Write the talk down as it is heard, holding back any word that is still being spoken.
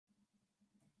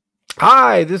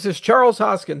Hi, this is Charles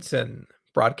Hoskinson,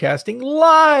 broadcasting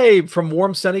live from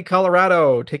warm, sunny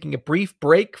Colorado, taking a brief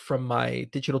break from my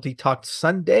Digital Detox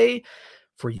Sunday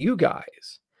for you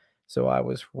guys. So I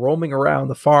was roaming around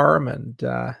the farm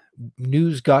and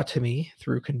news got to me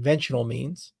through conventional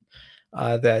means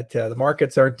that the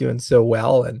markets aren't doing so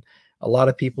well and a lot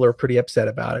of people are pretty upset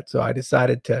about it. So I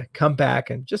decided to come back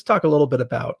and just talk a little bit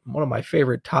about one of my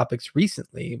favorite topics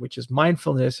recently, which is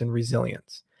mindfulness and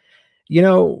resilience.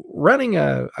 Running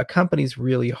a company is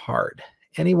really hard.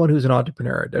 Anyone who's an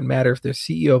entrepreneur, it doesn't matter if they're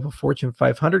CEO of a Fortune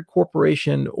 500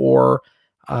 corporation or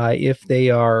if they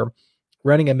are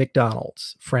running a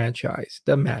McDonald's franchise,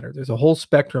 doesn't matter. There's a whole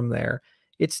spectrum there.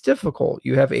 It's difficult.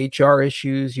 You have HR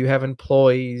issues, you have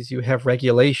employees, you have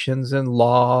regulations and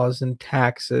laws and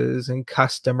taxes and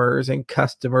customers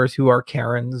who are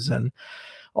Karens and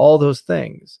all those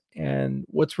things. And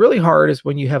what's really hard is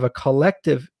when you have a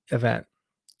collective event.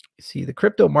 See, the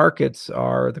crypto markets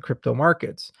are the crypto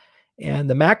markets. And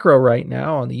the macro right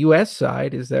now on the US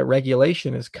side is that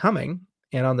regulation is coming.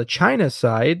 And on the China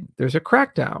side, there's a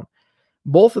crackdown.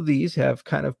 Both of these have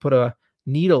kind of put a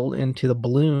needle into the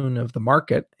balloon of the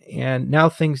market. And now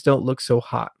things don't look so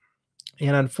hot.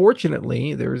 And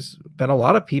unfortunately, there's been a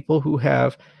lot of people who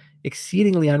have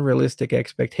exceedingly unrealistic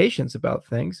expectations about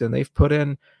things. And they've put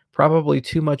in probably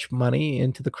too much money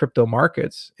into the crypto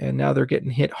markets. And now they're getting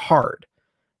hit hard.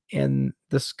 And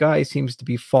the sky seems to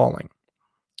be falling.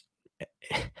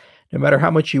 No matter how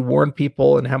much you warn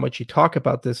people and how much you talk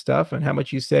about this stuff and how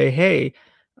much you say, hey,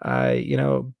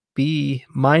 be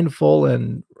mindful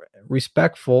and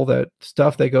respectful that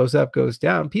stuff that goes up goes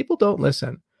down, people don't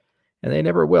listen, and they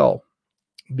never will,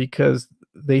 because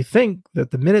they think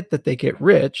that the minute that they get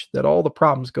rich, that all the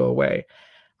problems go away.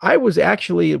 I was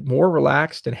actually more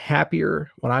relaxed and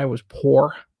happier when I was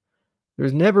poor.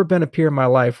 There's never been a period in my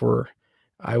life where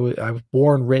I was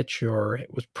born rich or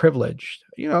it was privileged.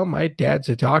 My dad's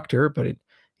a doctor, but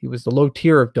he was the low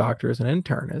tier of doctors, an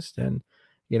internist. And,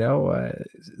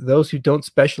 those who don't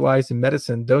specialize in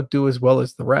medicine don't do as well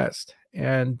as the rest.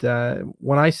 And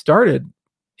when I started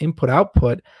input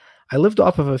output, I lived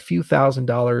off of a few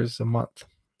 $1,000s a month.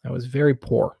 I was very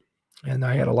poor and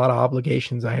I had a lot of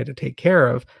obligations I had to take care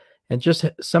of and just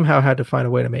somehow had to find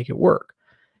a way to make it work.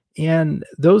 And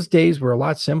those days were a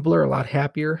lot simpler, a lot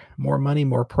happier, more money,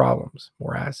 more problems,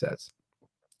 more assets.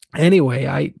 Anyway,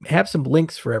 I have some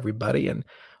links for everybody, and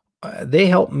they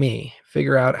help me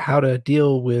figure out how to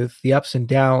deal with the ups and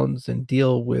downs and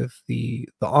deal with the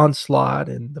onslaught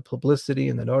and the publicity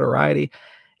and the notoriety,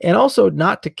 and also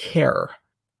not to care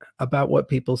about what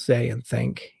people say and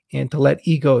think and to let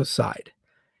ego aside.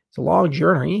 It's a long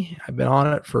journey. I've been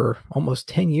on it for almost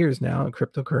 10 years now in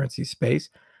cryptocurrency space.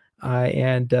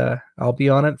 And I'll be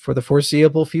on it for the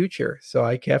foreseeable future. So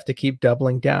I have to keep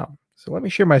doubling down. So let me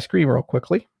share my screen real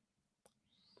quickly.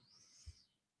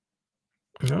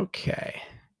 Okay.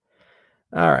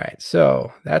 All right.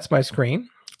 So that's my screen.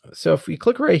 So if we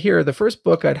click right here, the first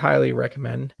book I'd highly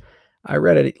recommend, I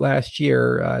read it last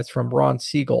year. It's from Ron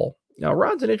Siegel. Now,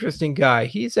 Ron's an interesting guy.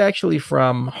 He's actually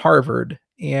from Harvard,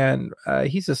 and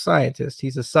he's a scientist.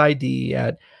 He's a PsyD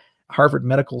at Harvard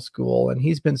Medical School, and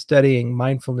he's been studying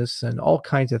mindfulness and all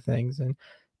kinds of things. And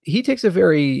he takes a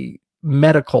very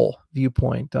medical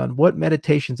viewpoint on what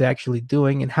meditation's actually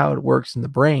doing and how it works in the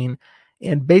brain,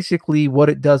 and basically what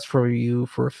it does for you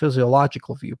for a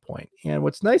physiological viewpoint. And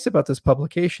what's nice about this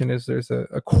publication is there's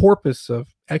a corpus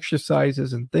of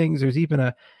exercises and things. There's even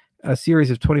a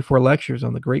series of 24 lectures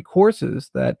on the great courses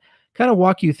that kind of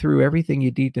walk you through everything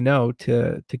you need to know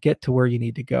to get to where you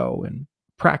need to go and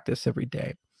practice every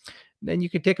day. Then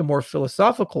you can take a more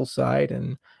philosophical side,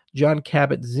 and John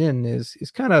Kabat-Zinn is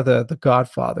kind of the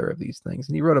godfather of these things.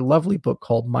 And he wrote a lovely book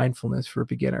called Mindfulness for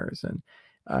Beginners, and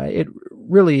it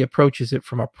really approaches it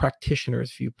from a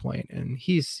practitioner's viewpoint, and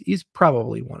he's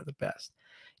probably one of the best.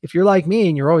 If you're like me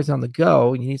and you're always on the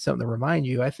go and you need something to remind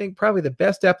you, I think probably the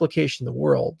best application in the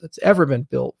world that's ever been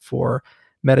built for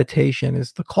meditation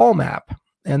is the Calm app.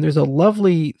 And there's a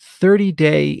lovely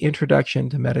 30-day introduction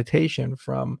to meditation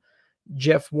from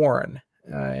Jeff Warren.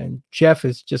 And Jeff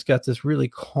has just got this really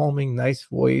calming, nice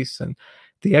voice. And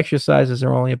the exercises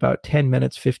are only about 10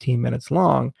 minutes, 15 minutes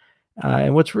long.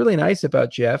 And what's really nice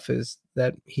about Jeff is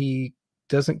that he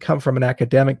doesn't come from an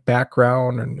academic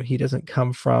background, and he doesn't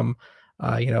come from,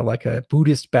 like a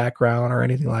Buddhist background or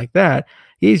anything like that.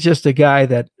 He's just a guy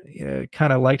that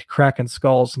kind of liked cracking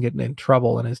skulls and getting in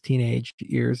trouble in his teenage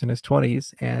years, in his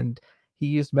 20s. And he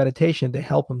used meditation to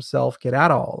help himself get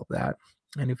out of all of that.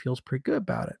 And he feels pretty good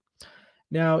about it.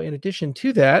 Now, in addition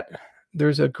to that,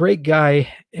 there's a great guy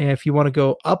if you want to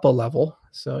go up a level.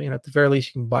 So, at the very least,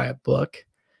 you can buy a book.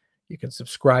 You can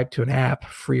subscribe to an app,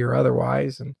 free or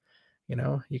otherwise, and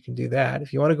you can do that.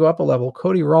 If you want to go up a level,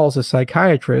 Cody Rawls is a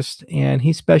psychiatrist, and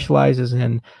he specializes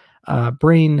in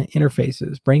brain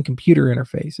interfaces, brain computer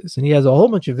interfaces. And he has a whole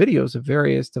bunch of videos of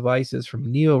various devices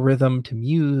from neorhythm to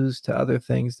Muse to other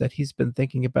things that he's been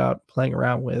thinking about playing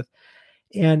around with.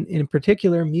 And in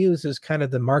particular, Muse is kind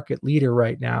of the market leader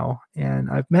right now. And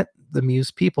I've met the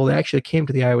Muse people. They actually came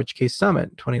to the IOHK Summit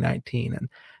in 2019, and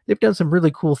they've done some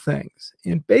really cool things.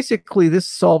 And basically, this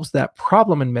solves that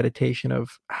problem in meditation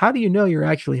of how do you know you're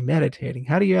actually meditating?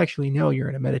 How do you actually know you're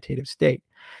in a meditative state?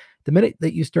 The minute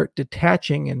that you start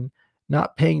detaching and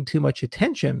not paying too much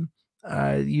attention,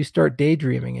 you start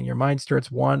daydreaming and your mind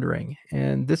starts wandering.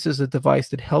 And this is a device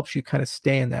that helps you kind of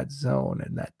stay in that zone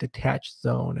and that detached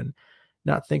zone and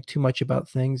not think too much about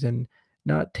things and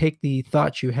not take the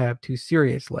thoughts you have too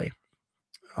seriously.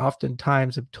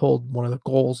 Oftentimes, I'm told one of the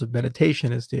goals of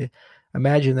meditation is to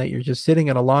imagine that you're just sitting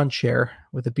in a lawn chair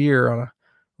with a beer on a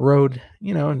road,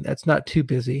 and that's not too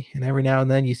busy. And every now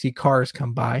and then you see cars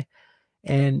come by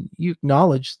and you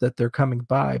acknowledge that they're coming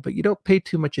by, but you don't pay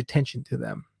too much attention to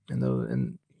them.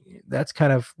 And that's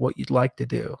kind of what you'd like to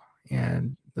do.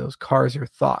 And those cars are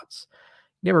thoughts.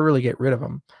 You never really get rid of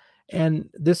them. And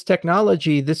this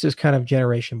technology, this is kind of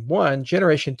generation one.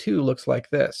 Generation two looks like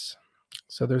this.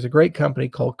 So there's a great company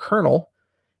called Kernel,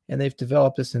 and they've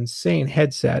developed this insane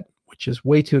headset, which is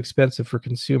way too expensive for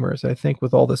consumers. I think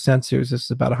with all the sensors, this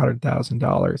is about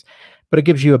 $100,000, but it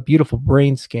gives you a beautiful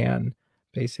brain scan,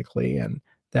 basically. And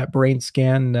that brain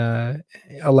scan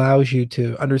allows you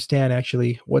to understand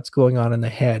actually what's going on in the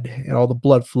head and all the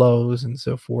blood flows and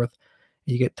so forth.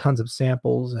 You get tons of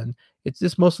samples, and it's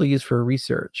just mostly used for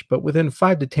research. But within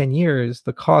 5 to 10 years,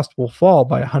 the cost will fall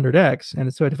by 100x.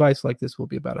 And so a device like this will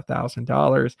be about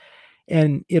 $1,000.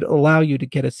 And it'll allow you to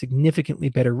get a significantly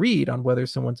better read on whether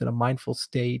someone's in a mindful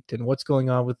state and what's going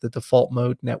on with the default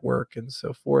mode network and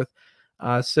so forth.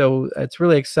 So it's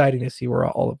really exciting to see where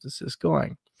all of this is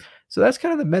going. So that's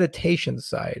kind of the meditation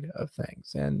side of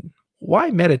things. And why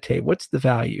meditate? What's the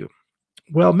value?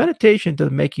 Well, meditation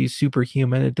doesn't make you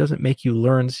superhuman. It doesn't make you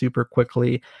learn super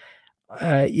quickly.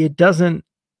 It doesn't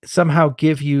somehow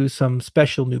give you some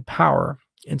special new power.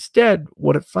 Instead,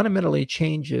 what it fundamentally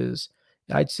changes,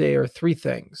 I'd say, are three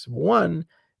things. One,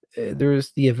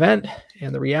 there's the event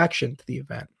and the reaction to the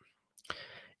event.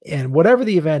 And whatever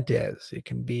the event is, it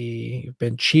can be you've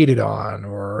been cheated on,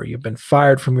 or you've been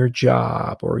fired from your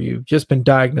job, or you've just been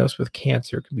diagnosed with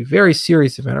cancer. It can be a very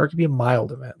serious event, or it can be a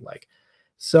mild event, like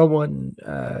someone,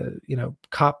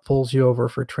 cop pulls you over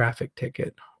for a traffic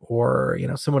ticket, or,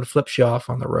 someone flips you off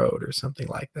on the road or something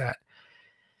like that.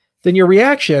 Then your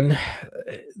reaction,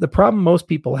 the problem most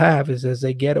people have is as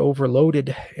they get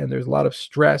overloaded and there's a lot of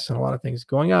stress and a lot of things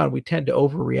going on, we tend to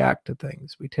overreact to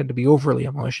things. We tend to be overly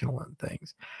emotional in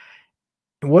things.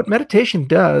 And what meditation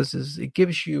does is it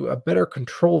gives you a better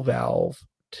control valve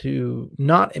to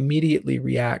not immediately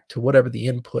react to whatever the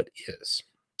input is.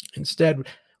 Instead,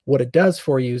 what it does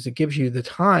for you is it gives you the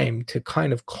time to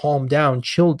kind of calm down,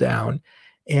 chill down,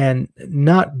 and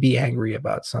not be angry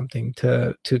about something,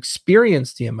 to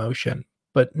experience the emotion,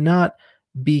 but not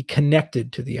be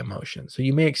connected to the emotion. So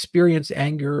you may experience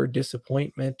anger or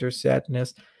disappointment or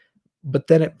sadness, but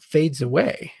then it fades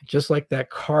away, just like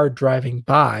that car driving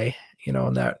by,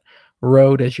 on that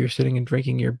road as you're sitting and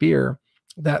drinking your beer.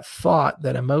 That thought,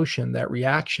 that emotion, that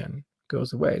reaction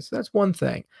goes away. So that's one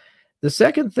thing. The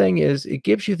second thing is it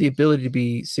gives you the ability to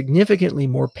be significantly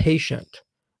more patient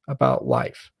about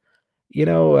life.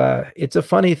 It's a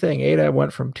funny thing. ADA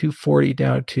went from 240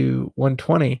 down to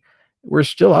 120. We're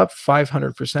still up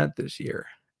 500% this year.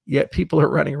 Yet people are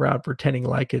running around pretending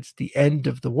like it's the end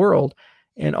of the world.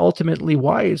 And ultimately,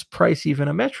 why is price even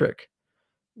a metric?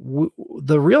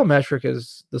 The real metric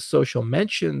is the social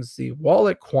mentions, the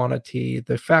wallet quantity,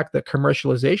 the fact that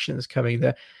commercialization is coming,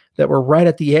 that we're right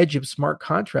at the edge of smart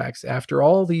contracts. After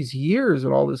all these years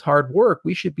and all this hard work,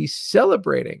 we should be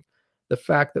celebrating the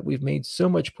fact that we've made so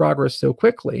much progress so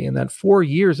quickly, and that 4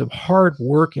 years of hard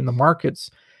work in the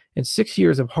markets and 6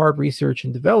 years of hard research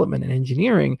and development and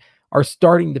engineering are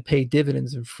starting to pay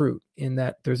dividends and fruit, in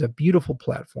that there's a beautiful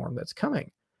platform that's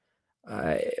coming.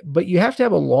 But you have to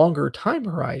have a longer time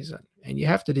horizon, and you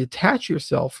have to detach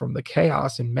yourself from the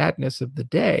chaos and madness of the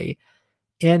day.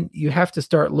 And you have to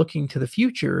start looking to the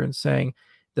future and saying,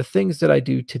 the things that I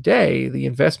do today, the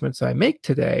investments I make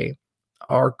today,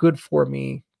 are good for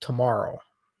me tomorrow,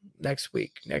 next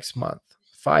week, next month,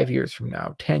 5 years from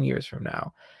now, 10 years from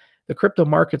now. The crypto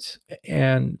markets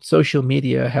and social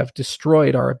media have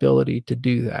destroyed our ability to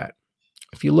do that.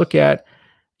 If you look at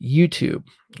YouTube,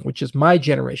 which is my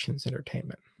generation's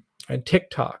entertainment, and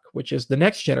TikTok, which is the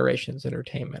next generation's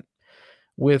entertainment,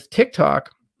 With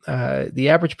TikTok, the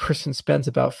average person spends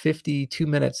about 52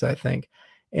 minutes, I think,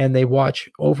 and they watch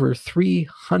over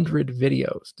 300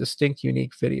 videos, distinct,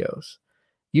 unique videos.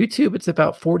 YouTube, it's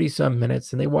about 40 some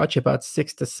minutes, and they watch about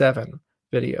 6 to 7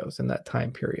 videos in that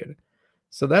time period.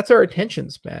 So that's our attention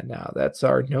span now. That's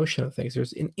our notion of things.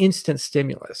 There's an instant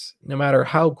stimulus. No matter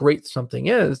how great something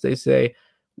is, they say,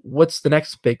 what's the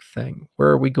next big thing? Where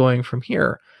are we going from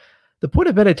here? The point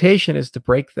of meditation is to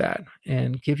break that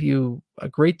and give you a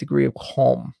great degree of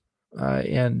calm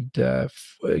and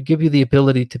give you the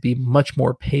ability to be much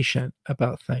more patient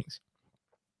about things.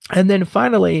 And then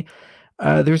finally,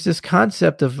 there's this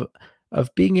concept of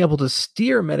being able to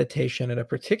steer meditation in a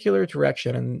particular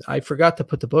direction. And I forgot to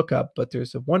put the book up, but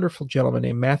there's a wonderful gentleman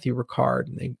named Matthew Ricard,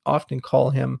 and they often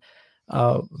call him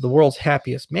the world's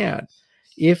happiest man.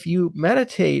 If you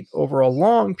meditate over a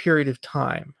long period of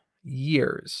time,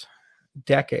 years,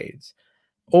 decades,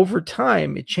 over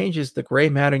time, it changes the gray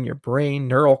matter in your brain,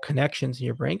 neural connections in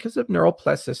your brain because of neural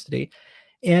plasticity.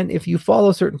 And if you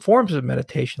follow certain forms of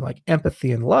meditation like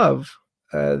empathy and love,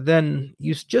 then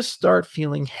you just start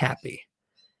feeling happy,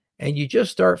 and you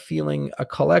just start feeling a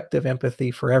collective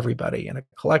empathy for everybody and a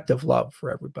collective love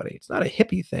for everybody. It's not a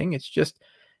hippie thing. It's just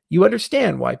you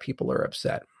understand why people are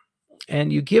upset,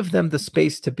 and you give them the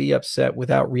space to be upset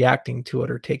without reacting to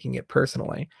it or taking it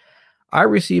personally. I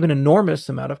receive an enormous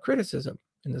amount of criticism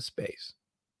in this space.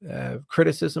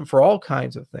 Criticism for all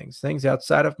kinds of things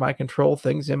outside of my control,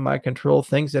 things in my control,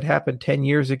 things that happened 10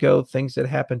 years ago, things that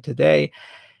happen today.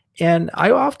 And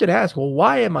I often ask, well,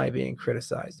 why am I being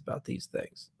criticized about these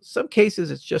things? Some cases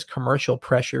it's just commercial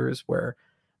pressures where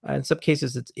in some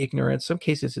cases it's ignorance, some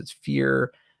cases it's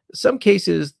fear, some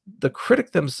cases the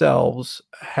critic themselves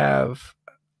have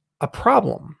a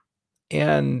problem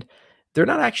and they're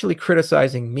not actually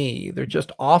criticizing me. They're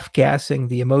just off-gassing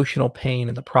the emotional pain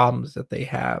and the problems that they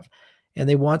have. And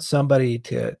they want somebody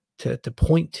to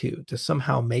point to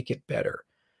somehow make it better,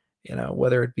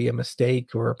 whether it be a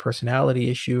mistake or a personality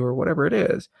issue or whatever it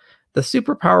is. The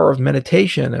superpower of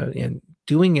meditation and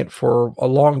doing it for a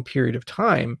long period of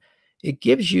time, it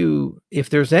gives you, if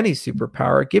there's any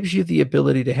superpower, it gives you the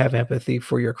ability to have empathy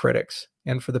for your critics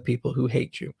and for the people who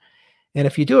hate you. And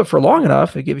if you do it for long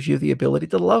enough, it gives you the ability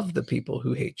to love the people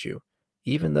who hate you,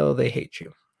 even though they hate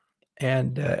you.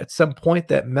 And at some point,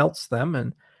 that melts them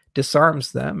and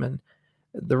disarms them. And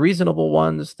the reasonable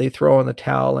ones, they throw in the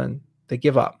towel and they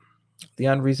give up. The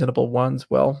unreasonable ones,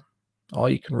 well, all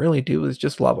you can really do is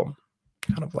just love them,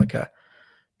 kind of like a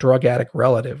drug addict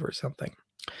relative or something.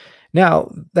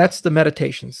 Now, that's the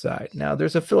meditation side. Now,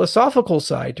 there's a philosophical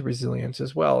side to resilience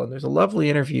as well. And there's a lovely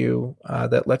interview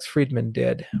that Lex Friedman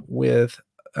did with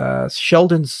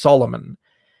Sheldon Solomon,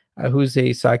 who's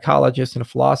a psychologist and a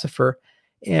philosopher.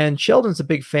 And Sheldon's a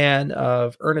big fan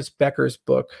of Ernest Becker's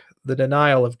book, The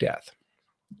Denial of Death.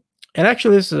 And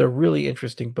actually, this is a really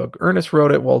interesting book. Ernest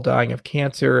wrote it while dying of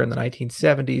cancer in the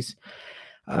 1970s.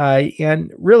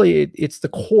 And really, it's the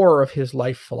core of his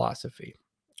life philosophy.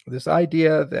 This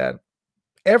idea that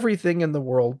everything in the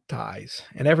world dies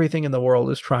and everything in the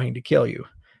world is trying to kill you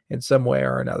in some way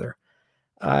or another.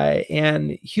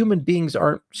 And human beings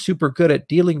aren't super good at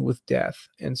dealing with death.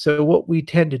 And so what we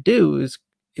tend to do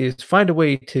is find a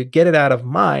way to get it out of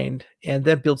mind and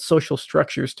then build social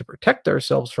structures to protect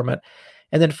ourselves from it.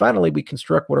 And then finally, we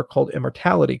construct what are called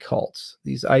immortality cults,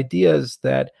 these ideas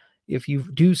that if you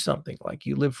do something like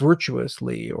you live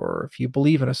virtuously, or if you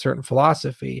believe in a certain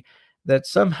philosophy, that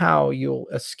somehow you'll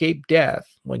escape death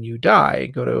when you die,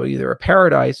 go to either a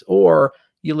paradise, or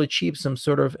you'll achieve some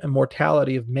sort of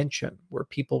immortality of mention where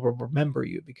people will remember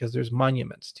you because there's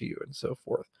monuments to you and so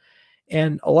forth.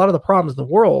 And a lot of the problems in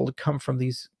the world come from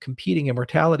these competing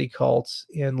immortality cults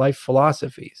and life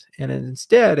philosophies. And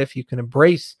instead, if you can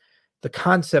embrace the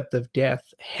concept of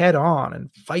death head on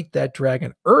and fight that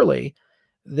dragon early,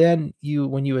 then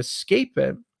when you escape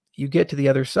it, you get to the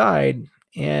other side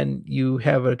and you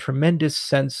have a tremendous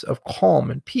sense of calm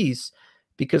and peace,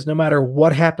 because no matter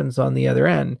what happens on the other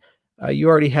end, you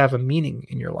already have a meaning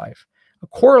in your life. A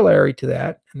corollary to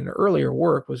that in an earlier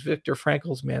work was Viktor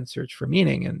Frankl's Man's Search for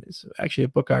Meaning. And it's actually a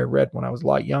book I read when I was a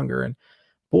lot younger. And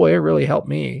boy, it really helped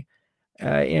me.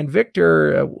 And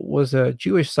Viktor was a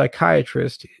Jewish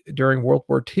psychiatrist during World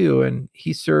War II, and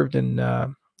he served in,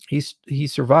 he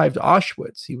survived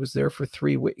Auschwitz. He was there for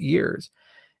 3 years.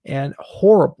 And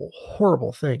horrible,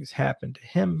 horrible things happened to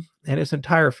him, and his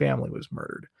entire family was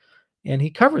murdered. And he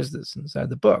covers this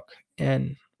inside the book.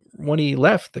 And when he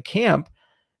left the camp,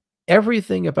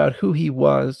 everything about who he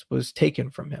was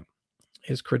taken from him.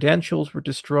 His credentials were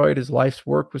destroyed. His life's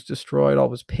work was destroyed.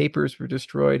 All his papers were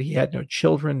destroyed. He had no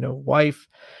children, no wife.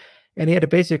 and he had to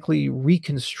basically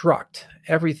reconstruct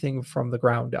everything from the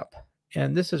ground up.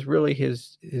 And this is really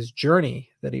his journey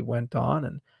that he went on,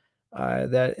 and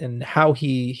that and how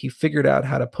he figured out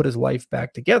how to put his life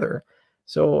back together.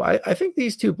 So I think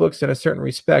these two books, in a certain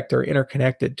respect, are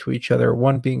interconnected to each other.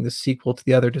 One being the sequel to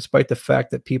the other, despite the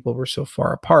fact that people were so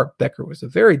far apart. Becker was a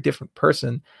very different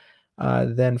person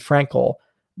than Frankel,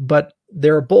 but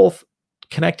they're both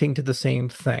connecting to the same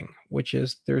thing, which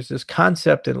is there's this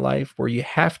concept in life where you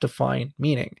have to find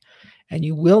meaning. And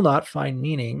you will not find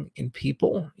meaning in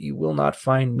people. You will not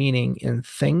find meaning in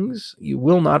things. You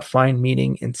will not find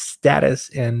meaning in status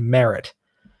and merit.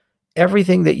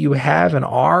 Everything that you have and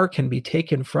are can be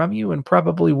taken from you and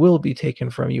probably will be taken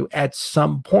from you at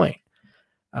some point.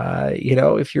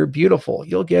 If you're beautiful,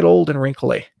 you'll get old and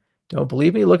wrinkly. Don't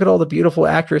believe me? Look at all the beautiful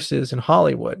actresses in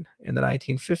Hollywood in the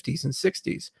 1950s and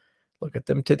 60s. Look at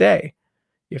them today,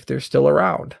 if they're still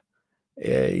around.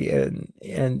 And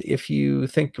if you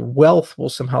think wealth will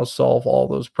somehow solve all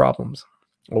those problems,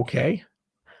 okay.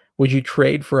 Would you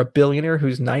trade for a billionaire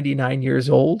who's 99 years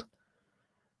old?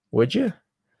 Would you?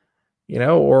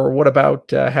 Or what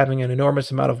about having an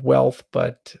enormous amount of wealth,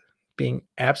 but being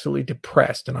absolutely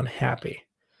depressed and unhappy?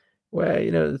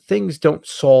 Well, things don't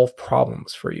solve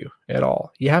problems for you at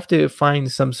all. You have to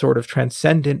find some sort of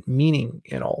transcendent meaning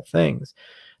in all things.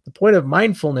 The point of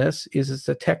mindfulness is it's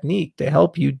a technique to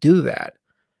help you do that.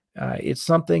 It's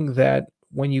something that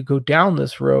when you go down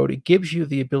this road, it gives you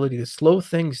the ability to slow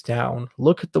things down,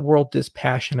 look at the world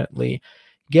dispassionately,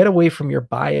 get away from your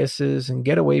biases and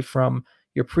get away from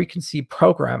your preconceived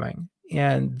programming.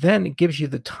 And then it gives you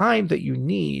the time that you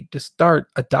need to start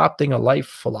adopting a life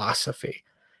philosophy.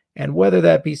 And whether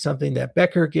that be something that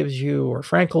Becker gives you or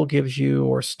Frankel gives you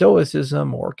or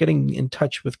Stoicism or getting in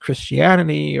touch with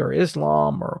Christianity or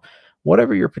Islam or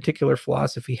whatever your particular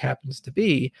philosophy happens to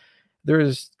be, there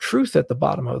is truth at the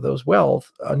bottom of those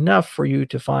wells enough for you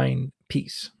to find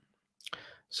peace.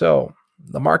 So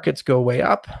the markets go way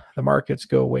up, the markets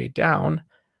go way down,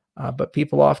 but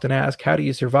people often ask, how do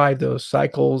you survive those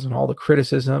cycles and all the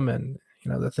criticism and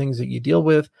the things that you deal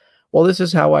with? Well, this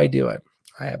is how I do it.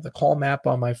 I have the Calm app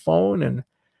on my phone, and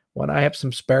when I have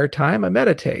some spare time, I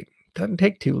meditate. It doesn't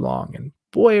take too long, and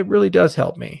boy, it really does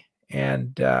help me.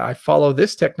 And I follow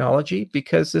this technology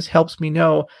because this helps me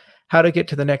know how to get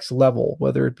to the next level,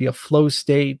 whether it be a flow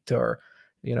state or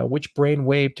which brain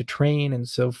wave to train and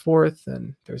so forth.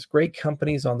 And there's great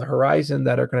companies on the horizon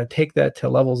that are going to take that to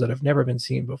levels that have never been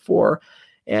seen before.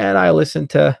 And I listen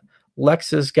to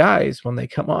Lex's guys when they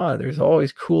come on. There's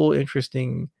always cool,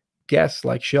 interesting guests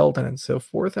like Sheldon and so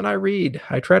forth. And I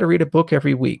try to read a book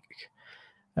every week.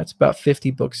 That's about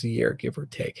 50 books a year, give or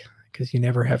take, because you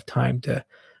never have time to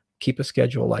keep a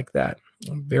schedule like that.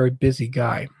 I'm a very busy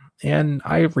guy. And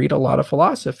I read a lot of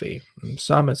philosophy.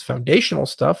 Some is foundational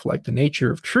stuff like the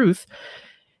nature of truth,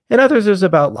 and others is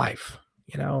about life,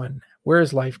 and where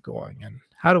is life going and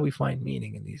how do we find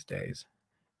meaning in these days?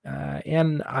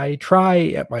 And I try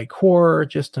at my core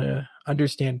just to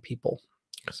understand people,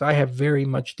 because I have very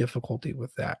much difficulty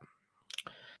with that.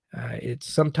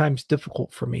 It's sometimes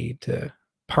difficult for me to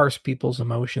parse people's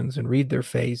emotions and read their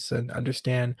face and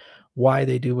understand why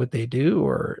they do what they do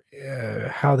or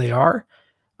how they are.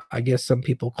 I guess some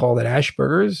people call that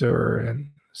Asperger's, and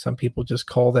some people just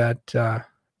call that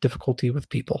difficulty with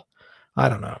people. I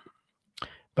don't know.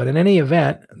 But in any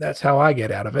event, that's how I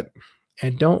get out of it.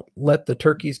 And don't let the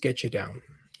turkeys get you down.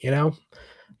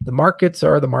 The markets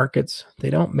are the markets. They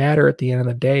don't matter at the end of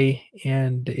the day.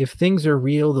 And if things are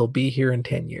real, they'll be here in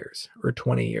 10 years or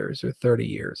 20 years or 30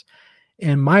 years.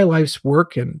 And my life's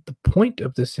work and the point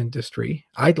of this industry,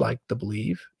 I'd like to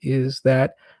believe, is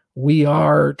that we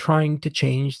are trying to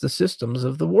change the systems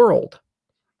of the world.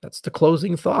 That's the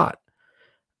closing thought.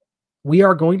 We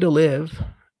are going to live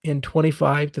in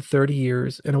 25 to 30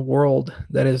 years in a world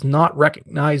that is not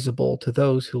recognizable to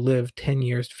those who lived 10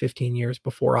 years, 15 years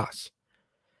before us.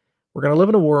 We're going to live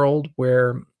in a world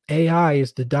where AI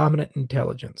is the dominant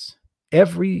intelligence.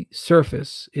 Every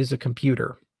surface is a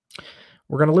computer.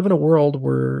 We're going to live in a world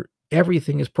where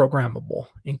everything is programmable,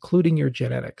 including your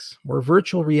genetics, where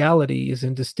virtual reality is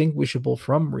indistinguishable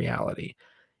from reality,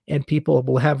 and people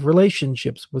will have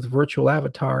relationships with virtual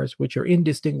avatars which are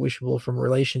indistinguishable from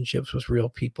relationships with real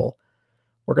people.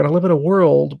 We're going to live in a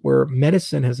world where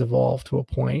medicine has evolved to a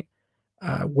point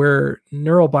where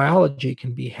neurobiology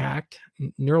can be hacked,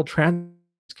 neural transmitters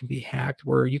can be hacked,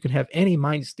 where you can have any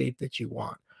mind state that you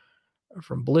want,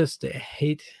 from bliss to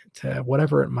hate to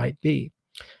whatever it might be.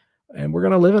 And we're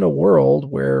going to live in a world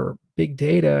where big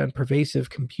data and pervasive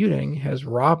computing has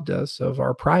robbed us of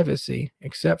our privacy,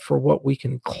 except for what we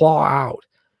can claw out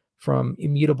from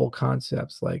immutable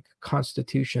concepts like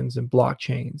constitutions and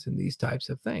blockchains and these types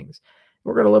of things.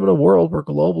 We're going to live in a world where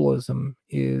globalism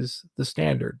is the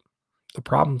standard. The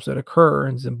problems that occur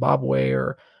in Zimbabwe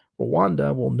or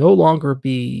Rwanda will no longer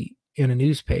be in a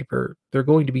newspaper. They're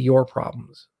going to be your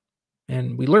problems.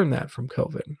 And we learned that from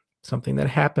COVID. Something that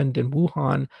happened in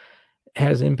Wuhan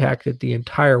has impacted the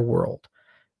entire world.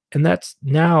 And that's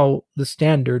now the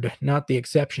standard, not the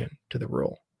exception to the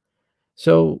rule.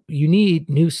 So you need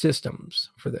new systems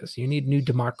for this. You need new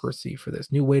democracy for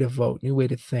this, new way to vote, new way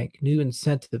to think, new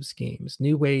incentive schemes,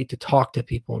 new way to talk to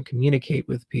people and communicate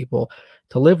with people,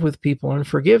 to live with people and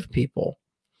forgive people.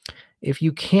 If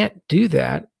you can't do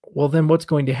that, well, then what's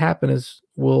going to happen is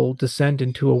we'll descend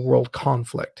into a world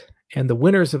conflict. And the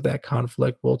winners of that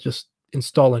conflict will just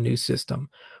install a new system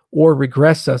or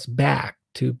regress us back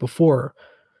to before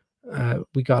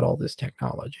we got all this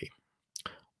technology.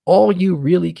 All you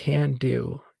really can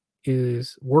do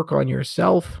is work on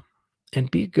yourself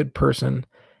and be a good person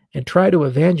and try to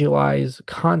evangelize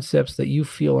concepts that you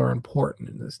feel are important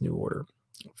in this new order.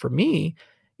 For me,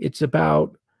 it's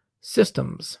about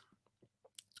systems,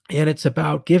 and it's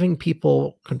about giving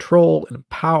people control and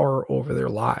power over their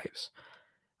lives.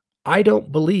 I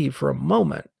don't believe for a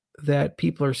moment that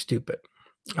people are stupid.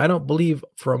 I don't believe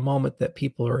for a moment that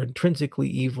people are intrinsically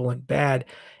evil and bad.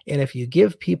 And if you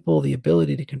give people the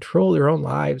ability to control their own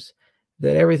lives,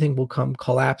 that everything will come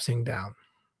collapsing down.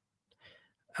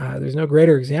 There's no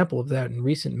greater example of that in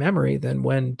recent memory than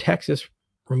when Texas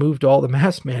removed all the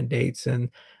mask mandates and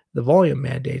the volume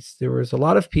mandates. There was a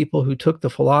lot of people who took the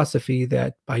philosophy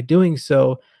that by doing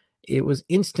so, it was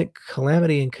instant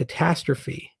calamity and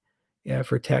catastrophe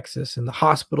for Texas, and the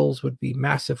hospitals would be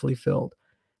massively filled.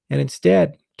 And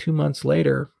instead, 2 months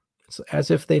later, it's as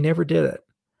if they never did it.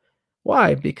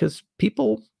 Why? Because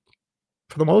people,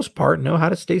 for the most part, know how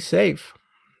to stay safe.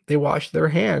 They wash their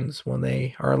hands. When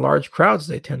they are in large crowds,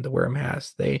 they tend to wear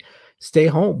masks. They stay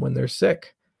home when they're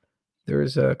sick.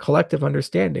 There's a collective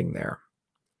understanding there.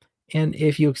 And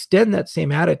if you extend that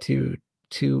same attitude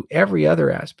to every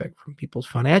other aspect, from people's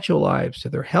financial lives to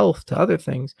their health to other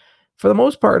things, for the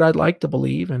most part, I'd like to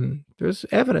believe, and there's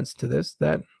evidence to this,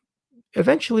 that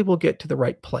eventually we'll get to the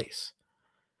right place.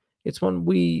 It's when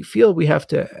we feel we have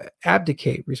to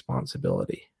abdicate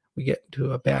responsibility, we get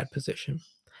into a bad position.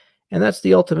 And that's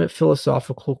the ultimate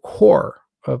philosophical core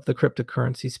of the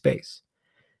cryptocurrency space.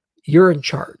 You're in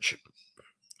charge.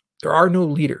 There are no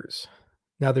leaders.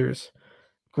 Now, there's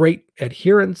great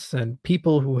adherents and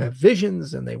people who have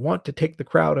visions and they want to take the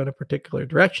crowd in a particular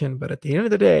direction. But at the end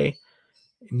of the day,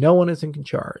 no one is in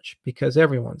charge because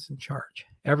everyone's in charge.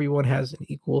 Everyone has an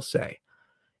equal say.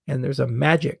 And there's a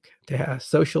magic to have a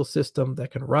social system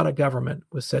that can run a government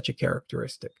with such a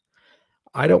characteristic.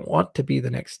 I don't want to be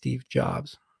the next Steve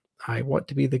Jobs. I want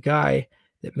to be the guy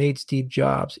that made Steve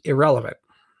Jobs irrelevant.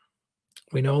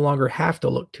 We no longer have to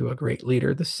look to a great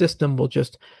leader. The system will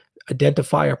just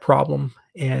identify a problem,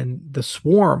 and the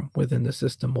swarm within the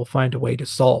system will find a way to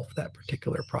solve that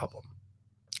particular problem.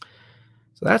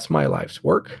 So that's my life's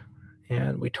work,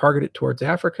 and we target it towards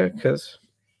Africa because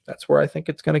that's where I think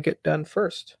it's going to get done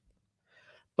first.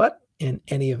 But in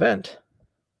any event,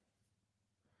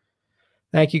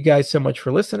 thank you guys so much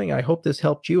for listening. I hope this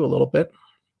helped you a little bit.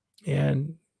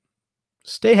 And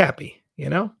stay happy,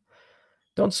 Don't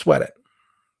sweat it.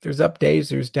 There's up days,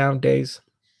 there's down days.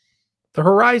 The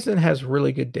horizon has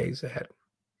really good days ahead.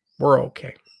 We're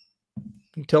okay.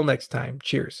 Until next time,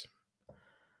 cheers.